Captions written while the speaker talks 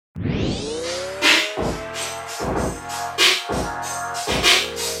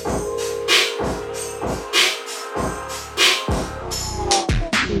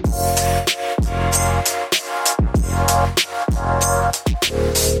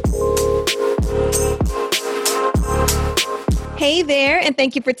Hey there, and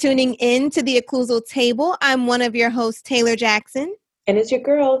thank you for tuning in to the Occlusal Table. I'm one of your hosts, Taylor Jackson. And it's your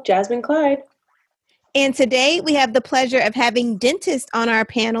girl, Jasmine Clyde. And today we have the pleasure of having dentists on our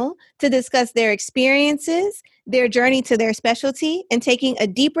panel to discuss their experiences, their journey to their specialty, and taking a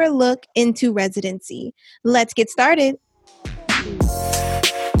deeper look into residency. Let's get started.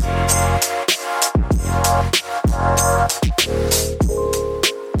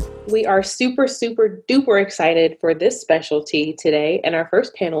 We are super duper excited for this specialty today. And our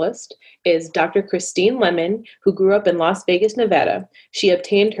first panelist is Dr. Christine Lemon, who grew up in Las Vegas, Nevada. She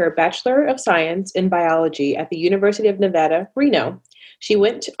obtained her Bachelor of Science in Biology at the University of Nevada, Reno. She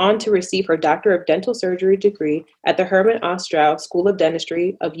went on to receive her Doctor of Dental Surgery degree at the Herman Ostrow School of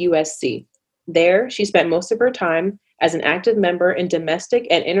Dentistry of USC. There, she spent most of her time as an active member in domestic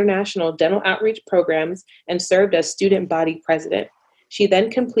and international dental outreach programs and served as student body president. She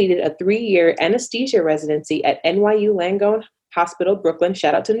then completed a 3-year anesthesia residency at NYU Langone Hospital, Brooklyn,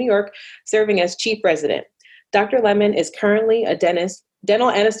 shout out to New York, serving as chief resident. Dr. Lemon is currently a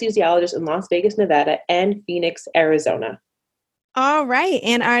dental anesthesiologist in Las Vegas, Nevada, and Phoenix, Arizona. All right.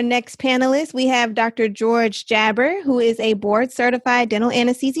 And our next panelist, we have Dr. George Jabber, who is a board-certified dental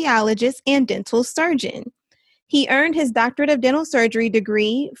anesthesiologist and dental surgeon. He earned his doctorate of dental surgery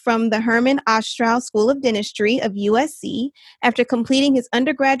degree from the Herman Ostrow School of Dentistry of USC after completing his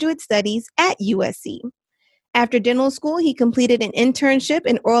undergraduate studies at USC. After dental school, he completed an internship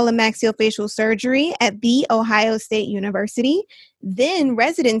in oral and maxillofacial surgery at The Ohio State University, then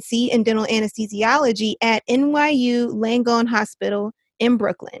residency in dental anesthesiology at NYU Langone Hospital in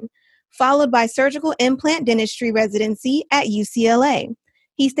Brooklyn, followed by surgical implant dentistry residency at UCLA.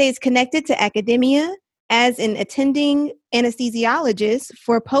 He stays connected to academia as an attending anesthesiologist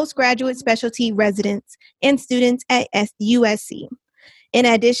for postgraduate specialty residents and students at USC. In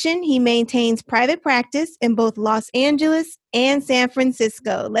addition, he maintains private practice in both Los Angeles and San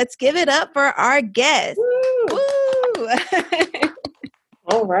Francisco. Let's give it up for our guest. Woo! Woo!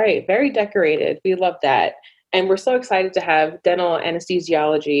 All right. Very decorated. We love that. And we're so excited to have dental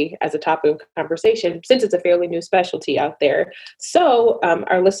anesthesiology as a topic of conversation since it's a fairly new specialty out there. So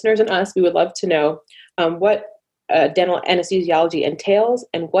our listeners and us, we would love to know what dental anesthesiology entails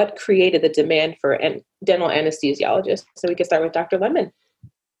and what created the demand for dental anesthesiologists. So we can start with Dr. Lemon.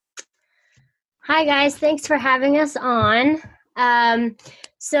 Hi, guys. Thanks for having us on.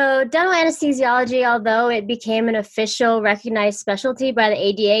 So dental anesthesiology, although it became an official recognized specialty by the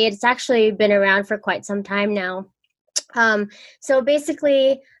ADA, it's actually been around for quite some time now. So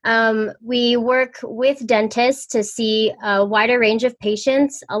basically, we work with dentists to see a wider range of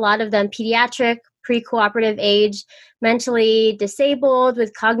patients, a lot of them pediatric, pre-cooperative age, mentally disabled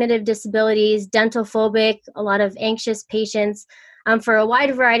with cognitive disabilities, dental phobic, a lot of anxious patients for a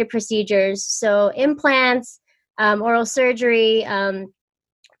wide variety of procedures. So implants, oral surgery,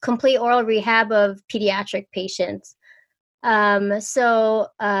 complete oral rehab of pediatric patients. So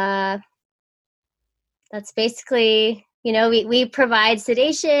that's basically, we provide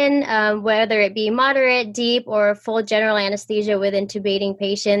sedation, whether it be moderate, deep, or full general anesthesia with intubating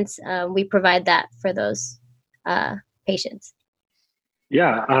patients. We provide that for those patients.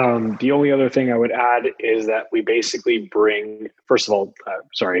 Yeah. The only other thing I would add is that we basically bring, first of all,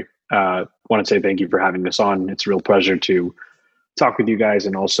 want to say thank you for having us on. It's a real pleasure to talk with you guys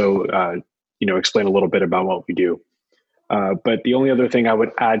and also, explain a little bit about what we do. But the only other thing I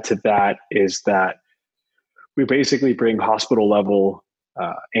would add to that is that we basically bring hospital level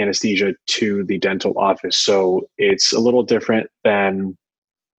anesthesia to the dental office. So it's a little different than,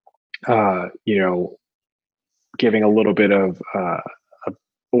 giving a little bit of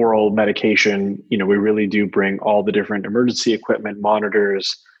oral medication. We really do bring all the different emergency equipment,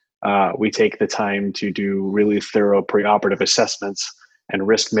 monitors. We take the time to do really thorough preoperative assessments and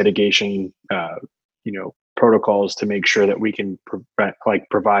risk mitigation, protocols to make sure that we can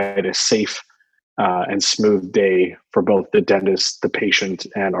provide a safe and smooth day for both the dentist, the patient,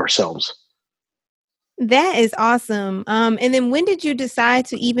 and ourselves. That is awesome. And then when did you decide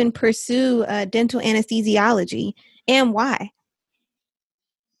to even pursue dental anesthesiology and why?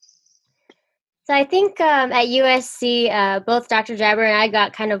 So I think at USC, both Dr. Jabber and I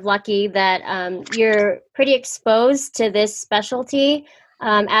got kind of lucky that you're pretty exposed to this specialty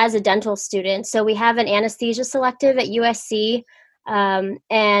as a dental student. So we have an anesthesia selective at USC,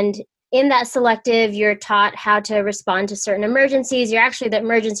 and in that selective, you're taught how to respond to certain emergencies. You're actually the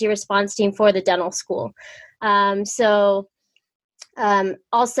emergency response team for the dental school. Also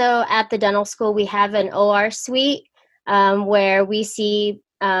at the dental school, we have an OR suite where we see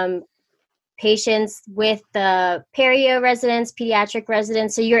patients with the perio residents, pediatric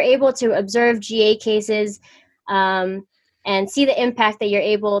residents. So you're able to observe GA cases and see the impact that you're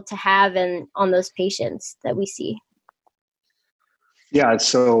able to have on those patients that we see. Yeah,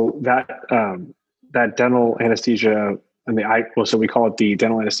 so that dental anesthesia and so we call it the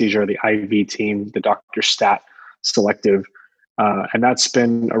dental anesthesia or the IV team, the Dr. Stat selective, and that's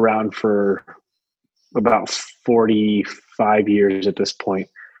been around for about 45 years at this point.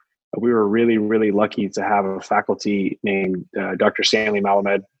 We were really, really lucky to have a faculty named Dr. Stanley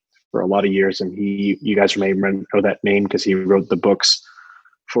Malamed for a lot of years, and you guys may know that name because he wrote the books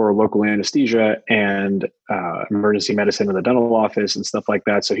for local anesthesia and emergency medicine in the dental office and stuff like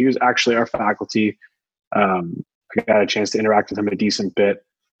that. So he was actually our faculty. I got a chance to interact with him a decent bit.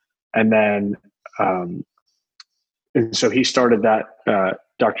 And then, and so he started that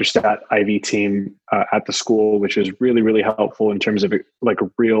Dr. Stat IV team at the school, which is really, really helpful in terms of like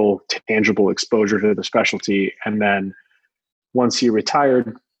a real tangible exposure to the specialty. And then once he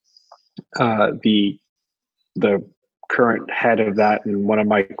retired, the current head of that and one of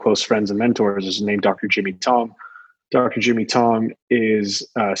my close friends and mentors is named Dr. Jimmy Tong. Dr. Jimmy Tong is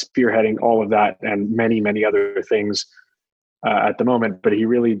spearheading all of that and many, many other things at the moment, but he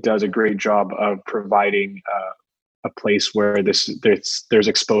really does a great job of providing a place where there's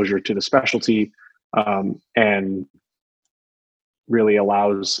exposure to the specialty and really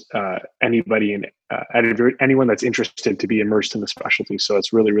allows anybody and anyone that's interested to be immersed in the specialty. So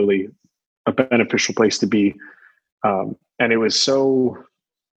it's really, really a beneficial place to be. And it was so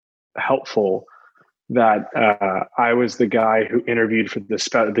helpful that I was the guy who interviewed for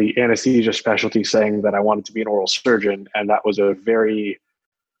the anesthesia specialty saying that I wanted to be an oral surgeon. And that was a very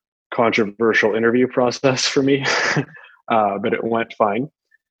controversial interview process for me, but it went fine.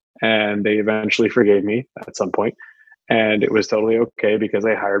 And they eventually forgave me at some point. And it was totally okay because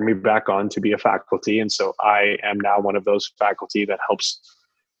they hired me back on to be a faculty. And so I am now one of those faculty that helps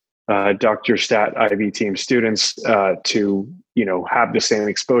Dr. Stat IV team students to, have the same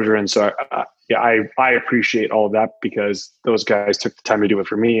exposure. And so I appreciate all of that because those guys took the time to do it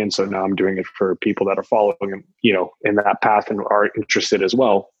for me. And so now I'm doing it for people that are following, in that path and are interested as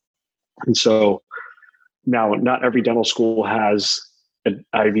well. And so now not every dental school has an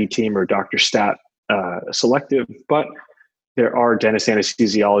IV team or Dr. Stat selective, but there are dentist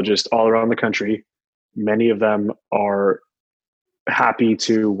anesthesiologists all around the country. Many of them are happy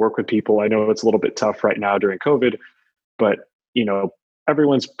to work with people. I know it's a little bit tough right now during COVID, but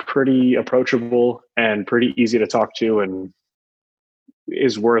everyone's pretty approachable and pretty easy to talk to and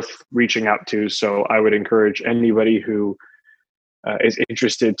is worth reaching out to. So I would encourage anybody who is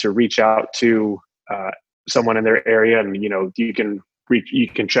interested to reach out to someone in their area, and you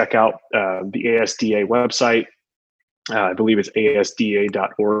can check out the ASDA website. I believe it's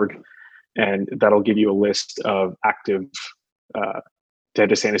asda.org, and that'll give you a list of active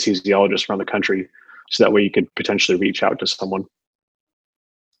dentist anesthesiologists around the country, so that way you could potentially reach out to someone.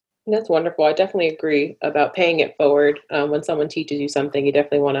 That's wonderful. I definitely agree about paying it forward. When someone teaches you something, you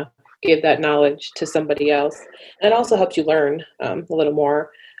definitely want to give that knowledge to somebody else. And it also helps you learn a little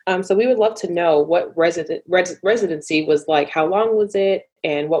more. So we would love to know what residency was like. How long was it?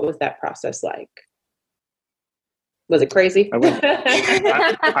 And what was that process like? Was it crazy?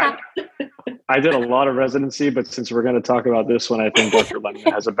 I did a lot of residency, but since we're going to talk about this one, I think Dr. Lemon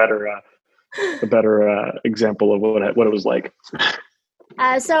has a better example of what it was like.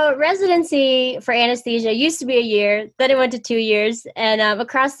 So residency for anesthesia used to be a year, then it went to 2 years, and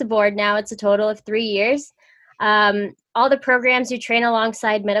across the board now it's a total of 3 years. All the programs you train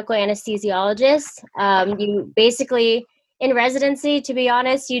alongside medical anesthesiologists. You basically, in residency, to be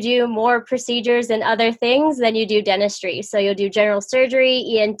honest, you do more procedures and other things than you do dentistry. So you'll do general surgery,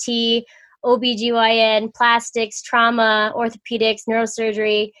 ENT, OBGYN, plastics, trauma, orthopedics,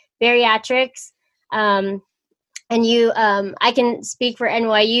 neurosurgery, bariatrics. And I can speak for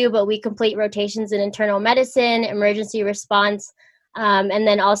NYU, but we complete rotations in internal medicine, emergency response, and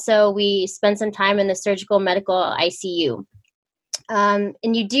then also we spend some time in the surgical medical ICU. And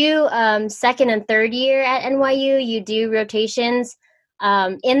you do second and third year at NYU, you do rotations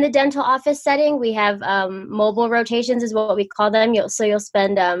in the dental office setting. We have mobile rotations is what we call them. You'll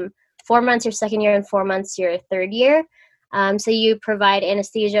spend 4 months your second year and 4 months your third year. So you provide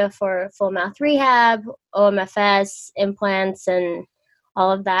anesthesia for full mouth rehab, OMFS, implants, and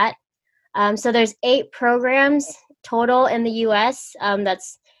all of that. So there's 8 programs total in the U.S.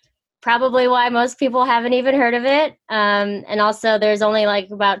 That's probably why most people haven't even heard of it. And also there's only like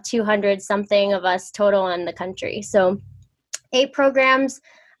about 200 something of us total in the country. So 8 programs.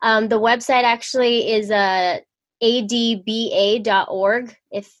 The website actually is adba.org.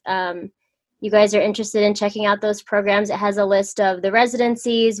 If you guys are interested in checking out those programs, it has a list of the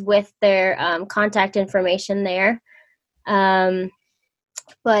residencies with their contact information there.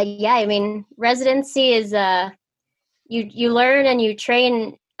 But yeah, I mean, residency is you learn and you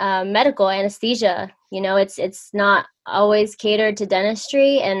train medical anesthesia. It's not always catered to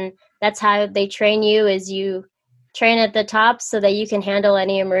dentistry, and that's how they train you, is you train at the top so that you can handle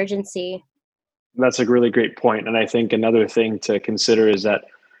any emergency. That's a really great point. And I think another thing to consider is that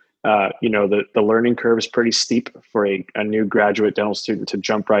the learning curve is pretty steep for a new graduate dental student to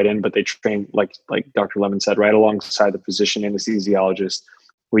jump right in, but they train, like Dr. Lemon said, right alongside the physician anesthesiologist.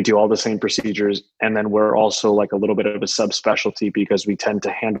 We do all the same procedures. And then we're also like a little bit of a subspecialty because we tend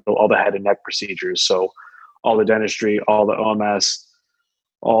to handle all the head and neck procedures. So all the dentistry, all the OMS,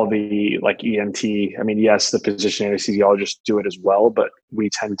 all the like ENT. I mean, yes, the physician anesthesiologists do it as well, but we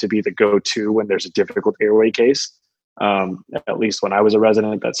tend to be the go-to when there's a difficult airway case. At least when I was a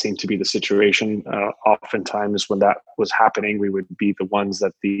resident, that seemed to be the situation. Oftentimes when that was happening, we would be the ones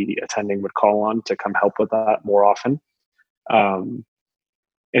that the attending would call on to come help with that more often.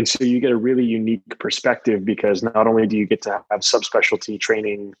 And so you get a really unique perspective, because not only do you get to have subspecialty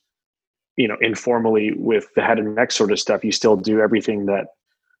training, informally with the head and neck sort of stuff, you still do everything that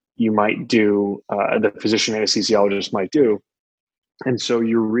you might do, the physician anesthesiologist might do. And so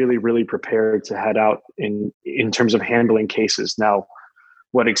you're really, really prepared to head out in terms of handling cases. Now,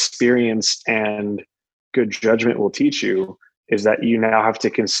 what experience and good judgment will teach you is that you now have to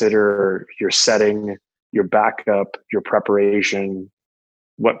consider your setting, your backup, your preparation,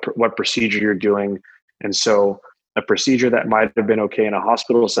 what procedure you're doing. And so a procedure that might have been okay in a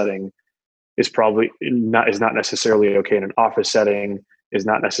hospital setting is not necessarily okay in an office setting, is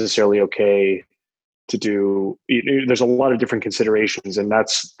not necessarily okay to do. There's a lot of different considerations, and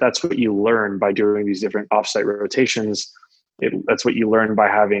that's what you learn by doing these different offsite rotations. That's what you learn by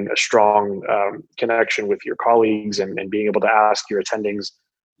having a strong connection with your colleagues and being able to ask your attendings,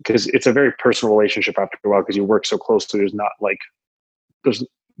 because it's a very personal relationship after a while, because you work so closely. There's not like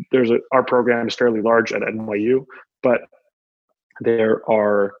our program is fairly large at NYU, but there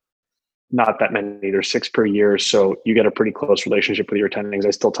are not that many. There's 6 per year. So you get a pretty close relationship with your attendings.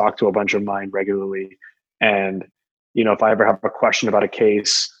 I still talk to a bunch of mine regularly. And, if I ever have a question about a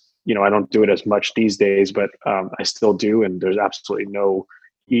case, I don't do it as much these days, but I still do. And there's absolutely no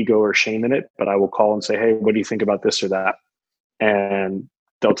ego or shame in it. But I will call and say, hey, what do you think about this or that? And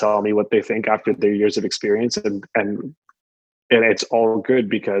they'll tell me what they think after their years of experience. And it's all good,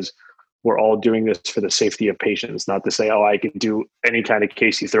 because we're all doing this for the safety of patients, not to say, oh, I can do any kind of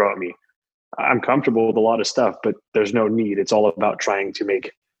case you throw at me. I'm comfortable with a lot of stuff, but there's no need. It's all about trying to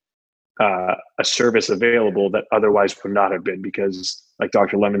make a service available that otherwise would not have been, because like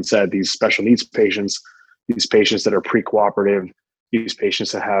Dr. Lemon said, these special needs patients, these patients that are pre-cooperative, these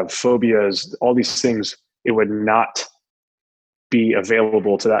patients that have phobias, all these things, it would not be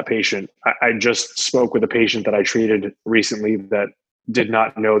available to that patient. I just spoke with a patient that I treated recently that did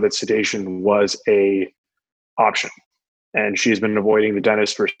not know that sedation was a option. And she's been avoiding the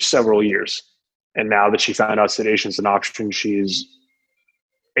dentist for several years. And now that she found out sedation is an option, she's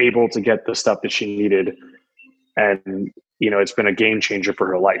able to get the stuff that she needed. And, it's been a game changer for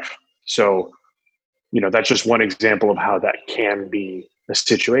her life. So, that's just one example of how that can be a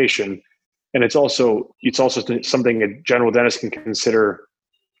situation. And it's also something a general dentist can consider,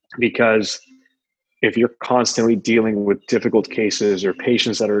 because if you're constantly dealing with difficult cases or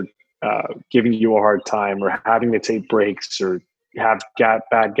patients that are giving you a hard time, or having to take breaks, or have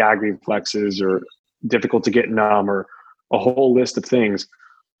bad gag reflexes, or difficult to get numb, or a whole list of things,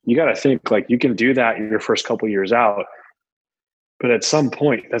 you got to think like you can do that in your first couple years out. But at some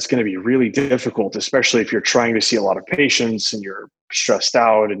point, that's going to be really difficult, especially if you're trying to see a lot of patients and you're stressed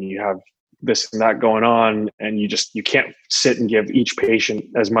out and you have this and that going on, and you can't sit and give each patient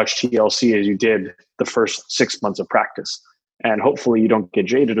as much TLC as you did the first 6 months of practice. And hopefully you don't get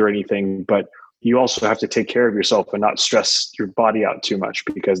jaded or anything, but you also have to take care of yourself and not stress your body out too much,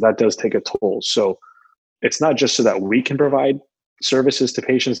 because that does take a toll. So it's not just so that we can provide services to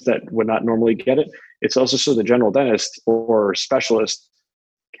patients that would not normally get it. It's also so the general dentist or specialist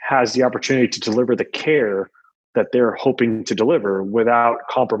has the opportunity to deliver the care that they're hoping to deliver without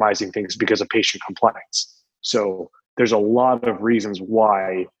compromising things because of patient compliance. So there's a lot of reasons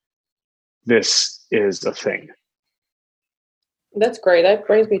why this is a thing. That's great. That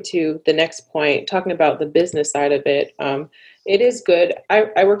brings me to the next point, talking about the business side of it. It is good.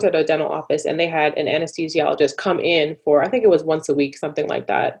 I worked at a dental office, and they had an anesthesiologist come in for, I think it was once a week, something like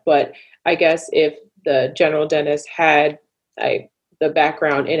that. But I guess if the general dentist had the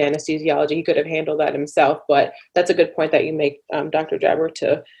background in anesthesiology, he could have handled that himself. But that's a good point that you make, Dr. Jabber,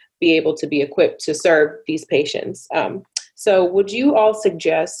 to be able to be equipped to serve these patients. So would you all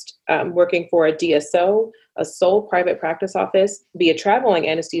suggest working for a DSO, a sole private practice office, be a traveling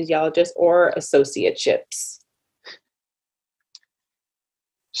anesthesiologist, or associateships?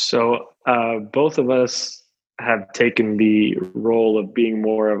 So both of us have taken the role of being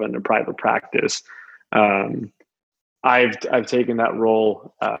more of in a private practice. I've taken that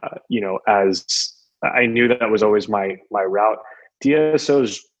role, as I knew that was always my route.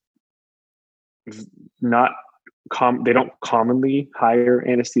 DSOs not they don't commonly hire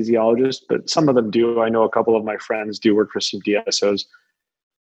anesthesiologists, but some of them do. I know a couple of my friends do work for some DSOs.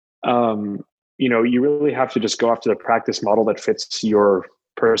 You really have to just go after the practice model that fits your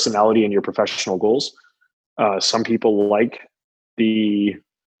personality and your professional goals. Some people like the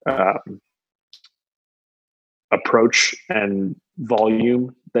approach and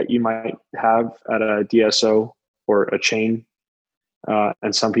volume that you might have at a DSO or a chain.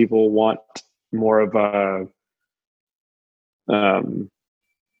 And some people want more of a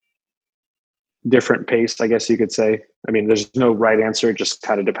different pace, I guess you could say. I mean, there's no right answer. It just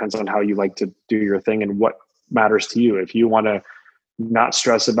kind of depends on how you like to do your thing and what matters to you. If you want to not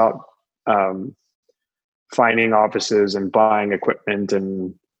stress about finding offices and buying equipment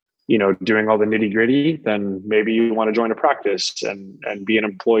and doing all the nitty gritty, then maybe you want to join a practice and be an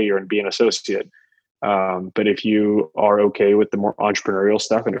employee and be an associate. But if you are okay with the more entrepreneurial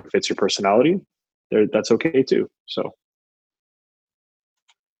stuff and it fits your personality, that's okay too. So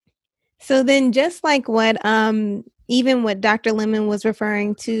then just like what even what Dr. Lemon was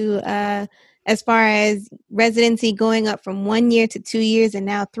referring to as far as residency going up from 1 year to 2 years and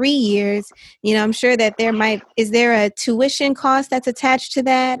now 3 years, I'm sure that is there a tuition cost that's attached to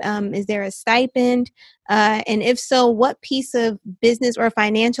that? Is there a stipend? And if so, what piece of business or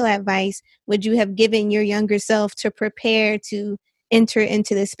financial advice would you have given your younger self to prepare to enter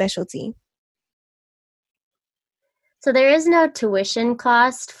into this specialty? So there is no tuition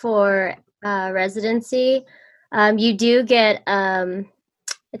cost for residency. You do get,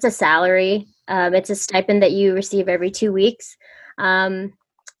 it's a salary. It's a stipend that you receive every 2 weeks. NYU,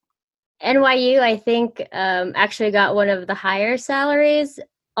 I think, actually got one of the higher salaries,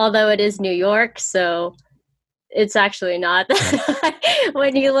 although it is New York, so it's actually not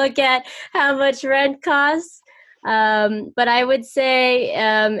when you look at how much rent costs. But I would say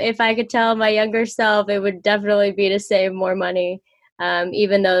if I could tell my younger self, it would definitely be to save more money,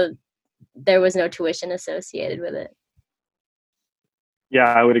 even though there was no tuition associated with it.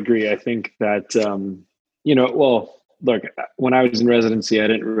 Yeah, I would agree. I think that, look, when I was in residency, I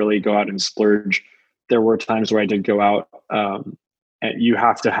didn't really go out and splurge. There were times where I did go out, and you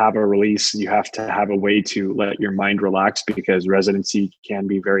have to have a release. You have to have a way to let your mind relax because residency can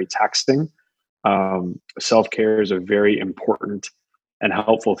be very taxing. Self-care is a very important and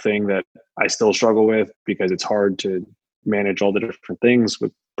helpful thing that I still struggle with because it's hard to manage all the different things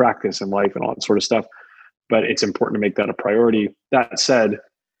with practice and life and all that sort of stuff. But it's important to make that a priority. That said,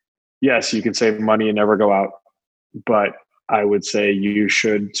 yes, you can save money and never go out, but I would say you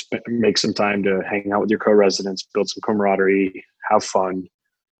should make some time to hang out with your co-residents, build some camaraderie, have fun,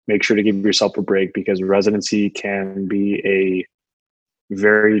 make sure to give yourself a break because residency can be a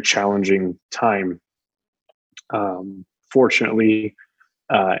very challenging time. Fortunately,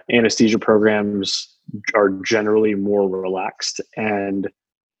 anesthesia programs are generally more relaxed and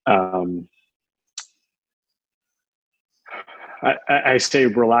I say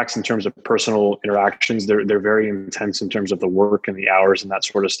relaxed in terms of personal interactions. They're very intense in terms of the work and the hours and that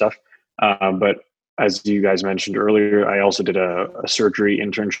sort of stuff. But as you guys mentioned earlier, I also did a surgery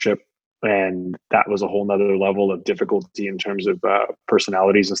internship, and that was a whole nother level of difficulty in terms of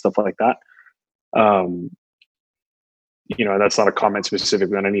personalities and stuff like that. That's not a comment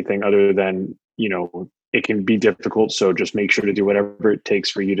specifically on anything other than, it can be difficult. So just make sure to do whatever it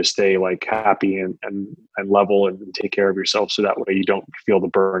takes for you to stay like happy and level and take care of yourself. So that way you don't feel the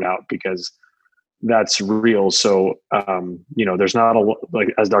burnout because that's real. So, there's not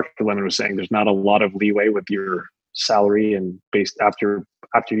like, as Dr. Lemon was saying, there's not a lot of leeway with your salary and based after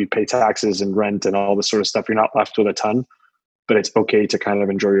you pay taxes and rent and all this sort of stuff, you're not left with a ton, but it's okay to kind of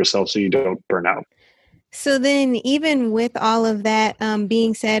enjoy yourself so you don't burn out. So then even with all of that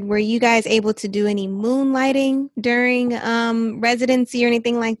being said, were you guys able to do any moonlighting during residency or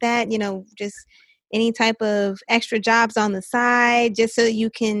anything like that? Just any type of extra jobs on the side just so you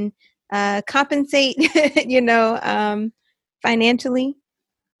can compensate, financially?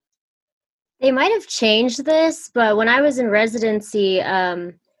 They might have changed this, but when I was in residency,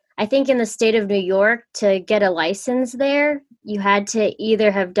 I think in the state of New York, to get a license there, you had to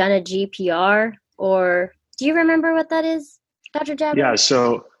either have done a GPR or do you remember what that is, Dr. Jabber? Yeah,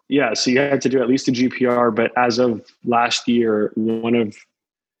 so you had to do at least a GPR, but as of last year, one of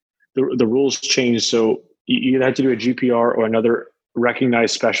the rules changed. So you had to do a GPR or another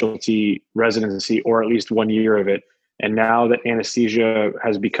recognized specialty residency, or at least 1 year of it. And now that anesthesia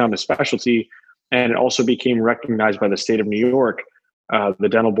has become a specialty, and it also became recognized by the state of New York, the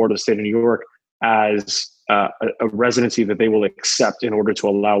dental board of the state of New York, as a residency that they will accept in order to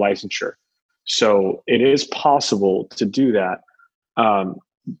allow licensure. So it is possible to do that.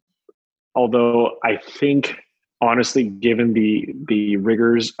 Although I think, honestly, given the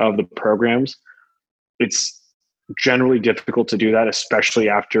rigors of the programs, it's generally difficult to do that, especially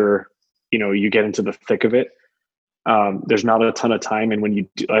after, you get into the thick of it. There's not a ton of time. And when you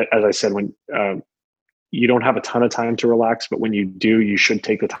do, as I said, when you don't have a ton of time to relax, but when you do, you should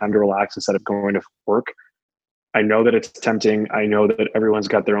take the time to relax instead of going to work. I know that it's tempting. I know that everyone's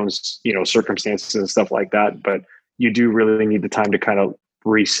got their own, circumstances and stuff like that, but you do really need the time to kind of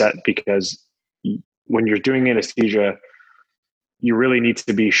reset, because when you're doing anesthesia, you really need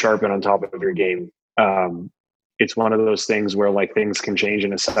to be sharp and on top of your game. It's one of those things where like things can change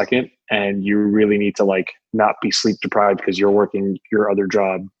in a second, and you really need to like not be sleep deprived because you're working your other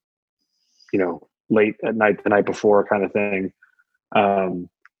job, late at night, the night before, kind of thing. And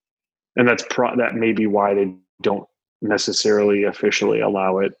that may be why they don't necessarily officially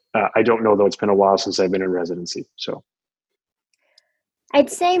allow it. I don't know, though. It's been a while since I've been in residency. So I'd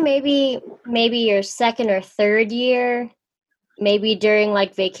say maybe your second or third year, maybe during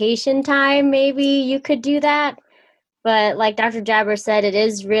like vacation time, maybe you could do that. But like Dr. Jabber said, it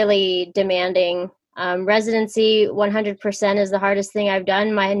is really demanding. Residency 100% is the hardest thing I've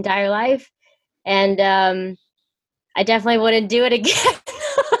done my entire life. And I definitely wouldn't do it again.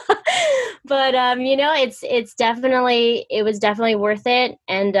 But, it was definitely worth it.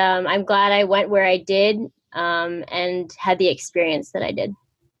 And I'm glad I went where I did and had the experience that I did.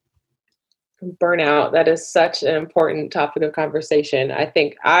 Burnout, that is such an important topic of conversation. I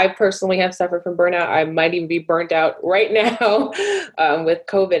think I personally have suffered from burnout. I might even be burnt out right now with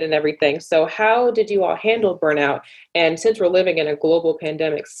COVID and everything. So how did you all handle burnout? And since we're living in a global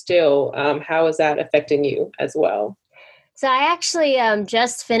pandemic still, how is that affecting you as well? So I actually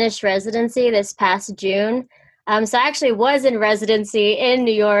just finished residency this past June. So I actually was in residency in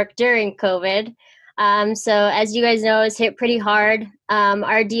New York during COVID. So as you guys know, it's hit pretty hard.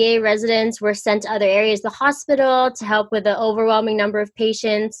 Our DA residents were sent to other areas of the hospital to help with the overwhelming number of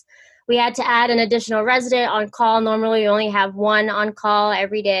patients. We had to add an additional resident on call. Normally, we only have one on call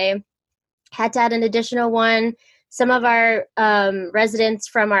every day. Had to add an additional one. Some of our residents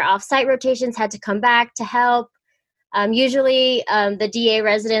from our off-site rotations had to come back to help. Usually, the DA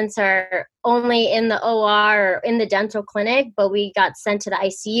residents are only in the OR or in the dental clinic, but we got sent to the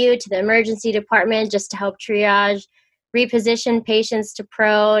ICU, to the emergency department, just to help triage, reposition patients to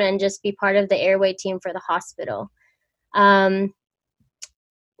prone, and just be part of the airway team for the hospital. When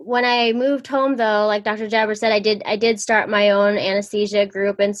I moved home, though, like Dr. Jabber said, I did start my own anesthesia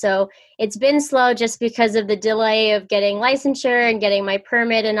group, and so it's been slow just because of the delay of getting licensure and getting my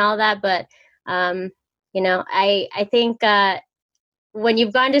permit and all that, but I think when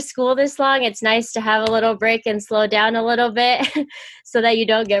you've gone to school this long, it's nice to have a little break and slow down a little bit so that you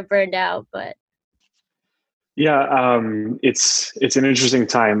don't get burned out. But yeah, it's an interesting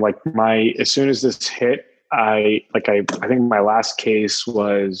time. Like as soon as this hit, I think my last case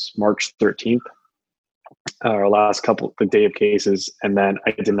was March 13th, or the day of cases, and then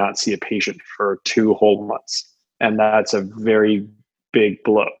I did not see a patient for 2 whole months, and that's a very big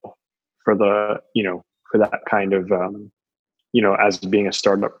blow for for that kind of, as being a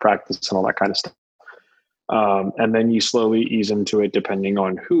startup practice and all that kind of stuff. And then you slowly ease into it depending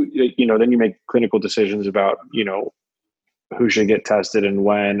on who, then you make clinical decisions about, who should get tested and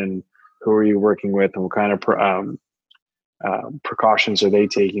when, and who are you working with, and what kind of precautions are they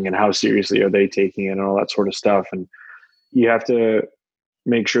taking, and how seriously are they taking it, and all that sort of stuff. And you have to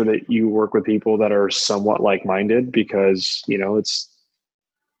make sure that you work with people that are somewhat like-minded, because,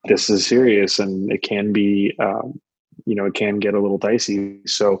 this is serious, and it can be, it can get a little dicey.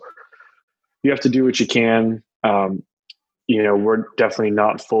 So you have to do what you can. We're definitely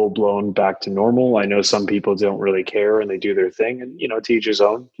not full blown back to normal. I know some people don't really care and they do their thing, and, to each his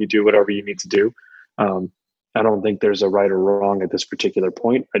own. You do whatever you need to do. I don't think there's a right or wrong at this particular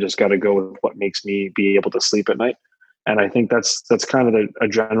point. I just got to go with what makes me be able to sleep at night. And I think that's kind of a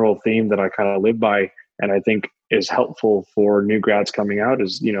general theme that I kind of live by. And I think is helpful for new grads coming out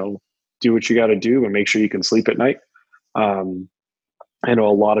is, do what you got to do and make sure you can sleep at night. I know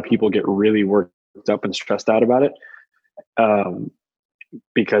a lot of people get really worked up and stressed out about it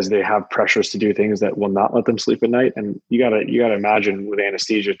because they have pressures to do things that will not let them sleep at night. And you gotta imagine with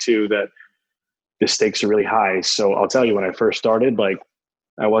anesthesia too, that the stakes are really high. So I'll tell you, when I first started,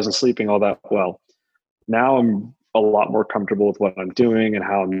 I wasn't sleeping all that well. Now I'm a lot more comfortable with what I'm doing and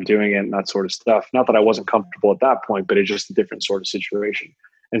how I'm doing it and that sort of stuff. Not that I wasn't comfortable at that point, but it's just a different sort of situation.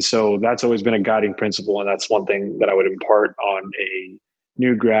 And so that's always been a guiding principle. And that's one thing that I would impart on a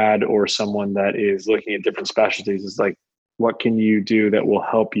new grad or someone that is looking at different specialties is like, what can you do that will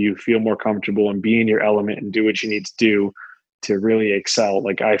help you feel more comfortable and be in your element and do what you need to do to really excel?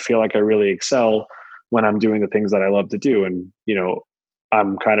 Like, I feel like I really excel when I'm doing the things that I love to do. And, you know,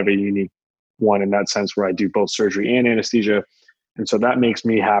 I'm kind of a unique one in that sense where I do both surgery and anesthesia. And so that makes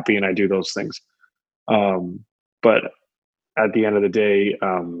me happy and I do those things. But at the end of the day,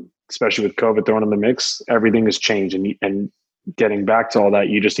 especially with COVID thrown in the mix, everything has changed. And getting back to all that,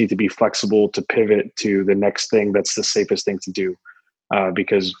 you just need to be flexible to pivot to the next thing that's the safest thing to do,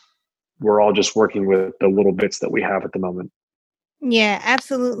 because we're all just working with the little bits that we have at the moment. Yeah,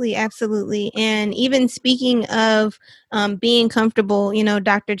 absolutely. Absolutely. And even speaking of being comfortable, you know,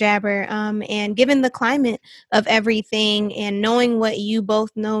 Dr. Jabber, and given the climate of everything and knowing what you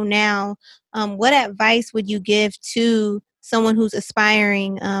both know now, what advice would you give to someone who's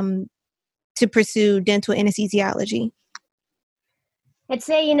aspiring to pursue dental anesthesiology? I'd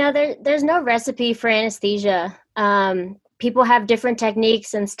say, you know, there's no recipe for anesthesia. People have different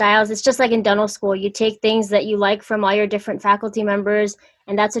techniques and styles. It's just like in dental school. You take things that you like from all your different faculty members,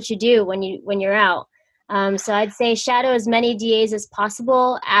 and that's what you do when you're out. So I'd say shadow as many DAs as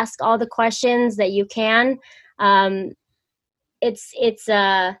possible. Ask all the questions that you can. It's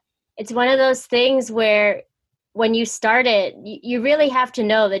one of those things where when you start it, you really have to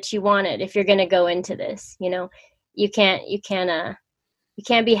know that you want it if you're going to go into this. You know, you can't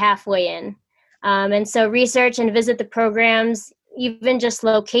be halfway in. And so research and visit the programs. Even just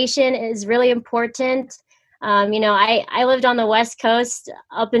location is really important. You know, I lived on the West Coast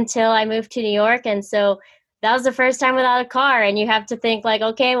up until I moved to New York. And so that was the first time without a car. And you have to think like,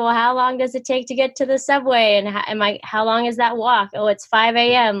 okay, well, how long does it take to get to the subway? And how long is that walk? Oh, it's 5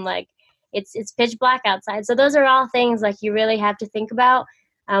 a.m. Like it's pitch black outside. So those are all things like you really have to think about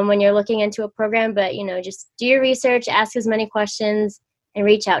when you're looking into a program. But, you know, just do your research, ask as many questions, and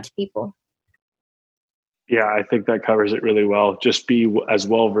reach out to people. Yeah, I think that covers it really well. Just be as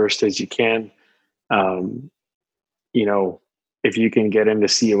well versed as you can. You know, if you can get in to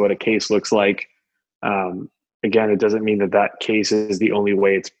see what a case looks like, again, it doesn't mean that case is the only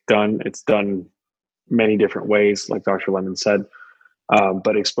way it's done. It's done many different ways, like Dr. Lemon said.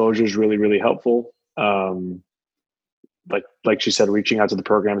 But exposure is really, really helpful. Like she said, reaching out to the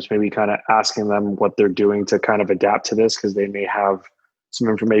programs, maybe kind of asking them what they're doing to kind of adapt to this, because they may have some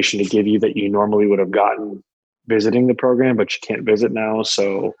information to give you that you normally would have gotten visiting the program, but you can't visit now.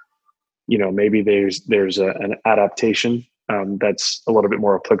 So, you know, maybe there's an adaptation that's a little bit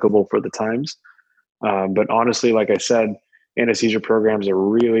more applicable for the times. But honestly, like I said, anesthesia programs are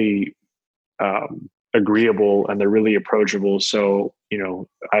really agreeable and they're really approachable. So, you know,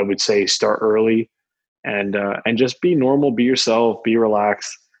 I would say start early and just be normal, be yourself, be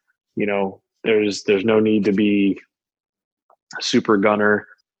relaxed. You know, there's no need to be a super gunner.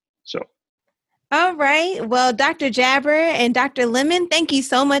 So. All right. Well, Dr. Jabber and Dr. Lemon, thank you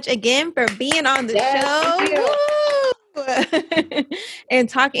so much again for being on the show and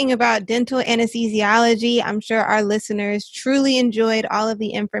talking about dental anesthesiology. I'm sure our listeners truly enjoyed all of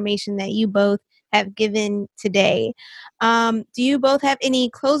the information that you both have given today. Do you both have any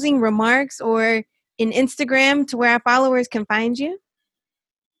closing remarks or an Instagram to where our followers can find you?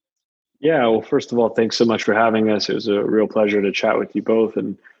 Yeah. Well, first of all, thanks so much for having us. It was a real pleasure to chat with you both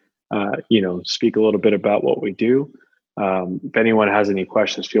and you know, speak a little bit about what we do. If anyone has any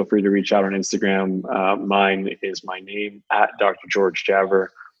questions, feel free to reach out on Instagram. Mine is my name at Dr. George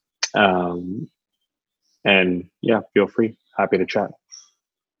Jabber. And yeah, feel free. Happy to chat.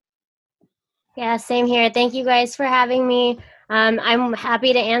 Yeah, same here. Thank you guys for having me. I'm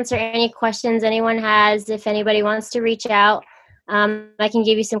happy to answer any questions anyone has. If anybody wants to reach out, I can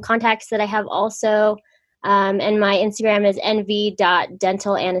give you some contacts that I have also. And my Instagram is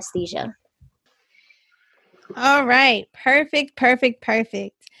nv.dentalanesthesia. All right. Perfect.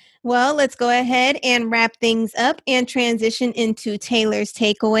 Well, let's go ahead and wrap things up and transition into Taylor's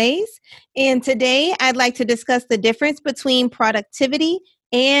takeaways. And today I'd like to discuss the difference between productivity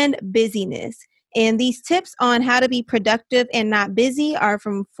and busyness. And these tips on how to be productive and not busy are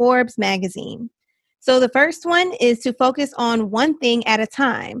from Forbes magazine. So the first one is to focus on one thing at a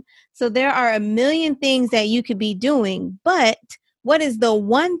time. So there are a million things that you could be doing, but what is the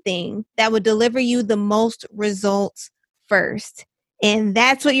one thing that would deliver you the most results first? And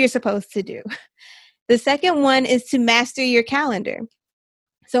that's what you're supposed to do. The second one is to master your calendar.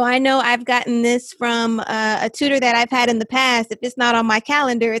 So I know I've gotten this from a tutor that I've had in the past. If it's not on my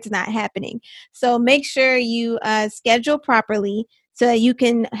calendar, it's not happening. So make sure you schedule properly so that you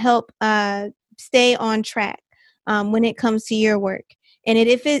can help stay on track when it comes to your work. And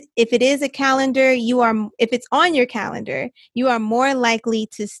if it is a calendar, if it's on your calendar, you are more likely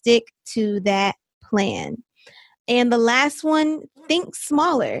to stick to that plan. And the last one, think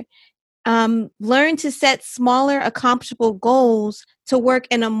smaller. Learn to set smaller, accomplishable goals to work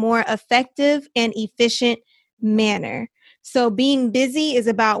in a more effective and efficient manner. So being busy is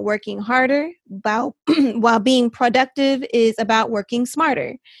about working harder, while being productive is about working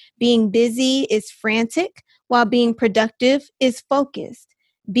smarter. Being busy is frantic, while being productive is focused.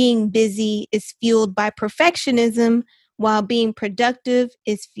 Being busy is fueled by perfectionism, while being productive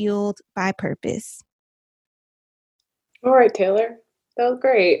is fueled by purpose. All right, Taylor. That was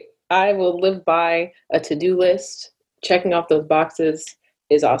great. I will live by a to-do list. Checking off those boxes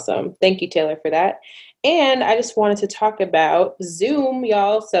is awesome. Thank you, Taylor, for that. And I just wanted to talk about Zoom,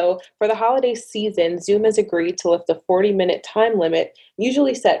 y'all. So for the holiday season, Zoom has agreed to lift the 40-minute time limit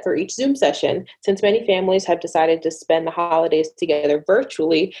usually set for each Zoom session. Since many families have decided to spend the holidays together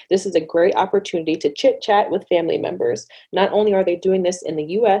virtually, this is a great opportunity to chit-chat with family members. Not only are they doing this in the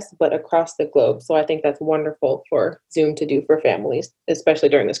US, but across the globe. So I think that's wonderful for Zoom to do for families, especially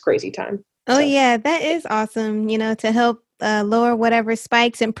during this crazy time. Oh, yeah, that is awesome, to help lower whatever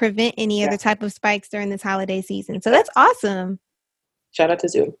spikes and prevent any other type of spikes during this holiday season. So that's awesome. Shout out to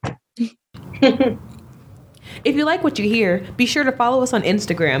Zoom. If you like what you hear, be sure to follow us on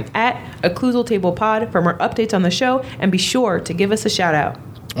Instagram at Occlusal Table Pod for more updates on the show, and be sure to give us a shout out.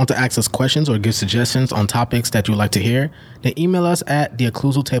 Want to ask us questions or give suggestions on topics that you'd like to hear? Then email us at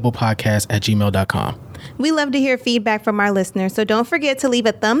theocclusaltablepodcast@gmail.com. We love to hear feedback from our listeners, so don't forget to leave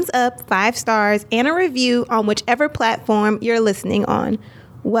a thumbs up, 5 stars, and a review on whichever platform you're listening on.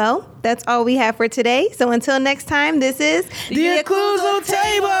 Well, that's all we have for today. So until next time, this is The Occlusal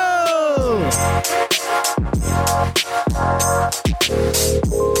Table!